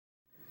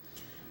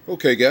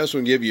Okay guys, I'm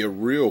going to give you a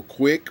real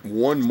quick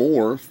one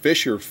more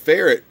Fisher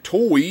Ferret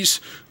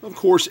Toys. Of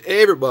course,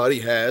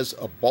 everybody has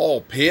a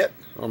ball pit.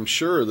 I'm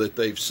sure that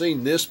they've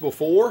seen this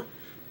before.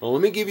 Well,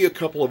 let me give you a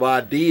couple of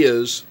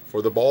ideas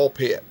for the ball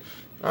pit.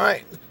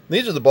 Alright,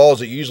 these are the balls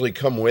that usually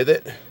come with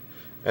it.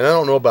 And I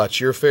don't know about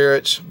your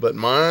ferrets, but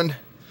mine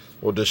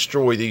will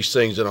destroy these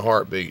things in a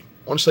heartbeat.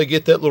 Once they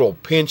get that little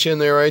pinch in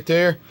there right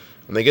there,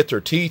 and they get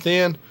their teeth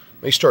in,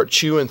 they start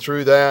chewing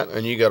through that,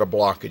 and you got a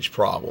blockage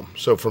problem.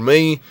 So for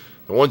me,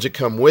 the ones that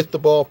come with the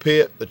ball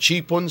pit, the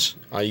cheap ones,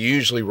 I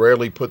usually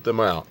rarely put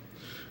them out.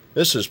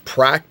 This is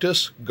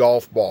practice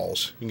golf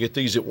balls. You can get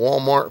these at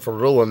Walmart for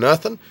little or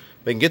nothing.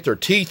 They can get their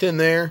teeth in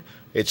there.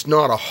 It's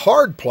not a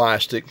hard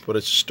plastic, but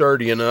it's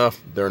sturdy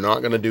enough. They're not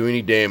going to do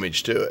any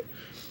damage to it.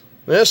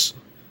 This,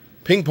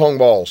 ping pong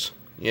balls.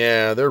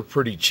 Yeah, they're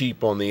pretty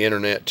cheap on the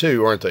internet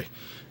too, aren't they?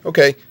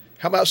 Okay,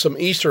 how about some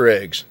Easter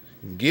eggs?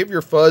 Give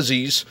your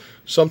fuzzies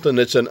something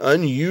that's an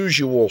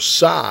unusual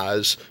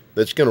size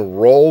that's going to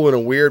roll in a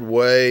weird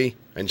way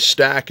and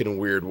stack in a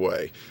weird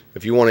way.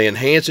 If you want to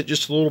enhance it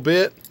just a little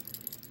bit,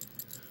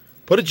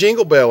 put a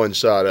jingle bell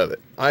inside of it.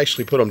 I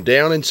actually put them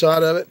down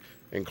inside of it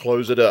and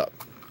close it up.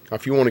 Now,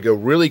 if you want to go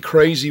really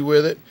crazy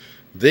with it,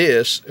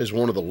 this is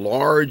one of the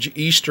large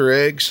Easter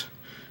eggs.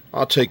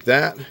 I'll take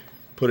that,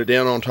 put it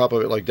down on top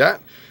of it like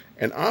that,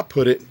 and I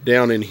put it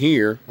down in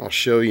here. I'll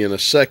show you in a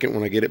second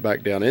when I get it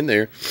back down in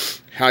there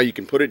how you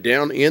can put it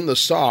down in the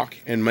sock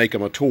and make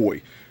them a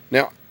toy.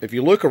 Now, if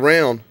you look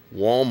around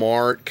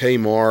Walmart,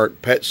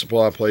 Kmart, pet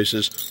supply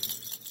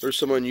places, there's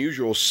some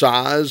unusual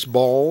size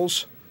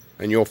balls,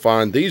 and you'll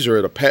find these are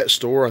at a pet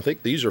store. I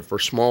think these are for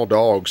small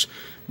dogs,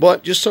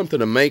 but just something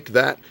to make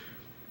that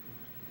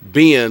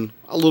bin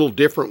a little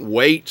different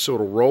weight so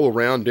it'll roll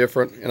around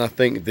different. And I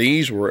think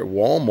these were at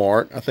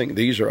Walmart. I think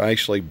these are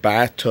actually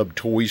bathtub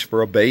toys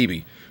for a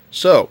baby.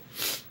 So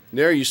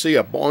there you see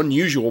a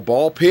unusual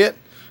ball pit.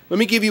 Let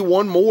me give you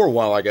one more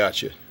while I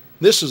got you.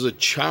 This is a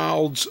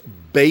child's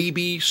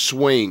baby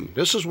swing.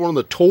 This is one of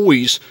the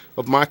toys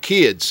of my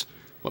kids,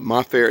 but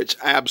my ferrets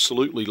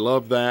absolutely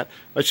love that.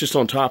 That's just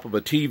on top of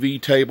a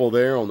TV table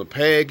there on the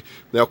peg.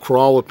 They'll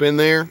crawl up in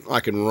there. I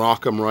can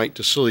rock them right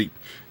to sleep.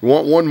 You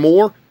want one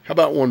more? How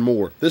about one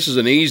more? This is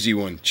an easy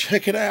one.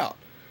 Check it out.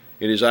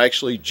 It is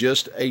actually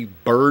just a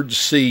bird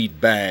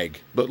seed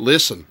bag. But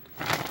listen.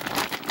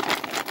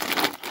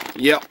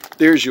 Yep,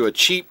 there's you a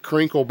cheap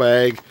crinkle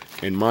bag,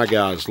 and my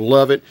guys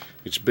love it.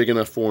 It's big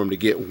enough for them to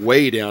get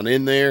way down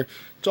in there.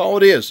 That's all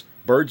it is,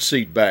 bird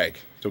seed bag.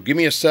 So give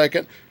me a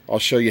second. I'll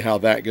show you how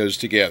that goes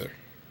together.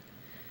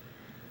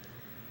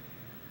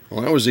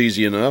 Well, that was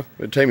easy enough.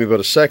 It'd take me about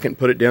a second.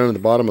 Put it down in the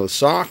bottom of the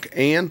sock,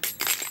 and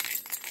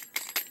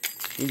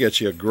you get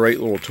you a great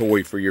little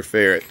toy for your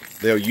ferret.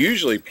 They'll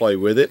usually play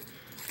with it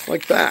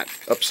like that,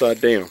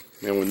 upside down.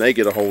 And when they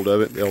get a hold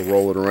of it, they'll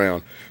roll it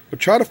around. But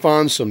try to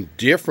find some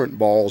different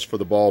balls for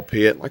the ball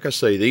pit. Like I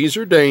say, these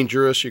are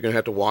dangerous. You're going to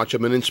have to watch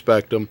them and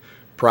inspect them.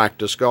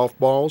 Practice golf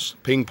balls,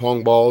 ping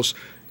pong balls,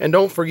 and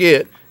don't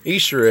forget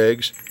Easter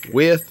eggs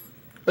with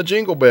a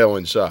jingle bell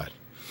inside.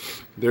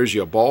 There's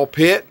your ball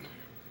pit.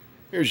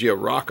 There's your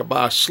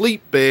rockabye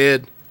sleep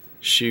bed.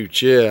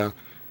 Shoot, yeah.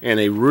 And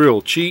a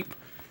real cheap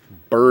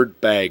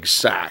bird bag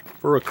sack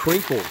for a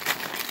crinkle.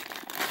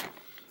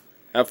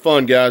 Have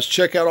fun, guys.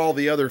 Check out all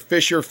the other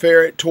Fisher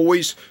Ferret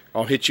toys.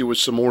 I'll hit you with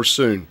some more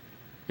soon.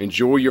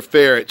 Enjoy your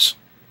ferrets.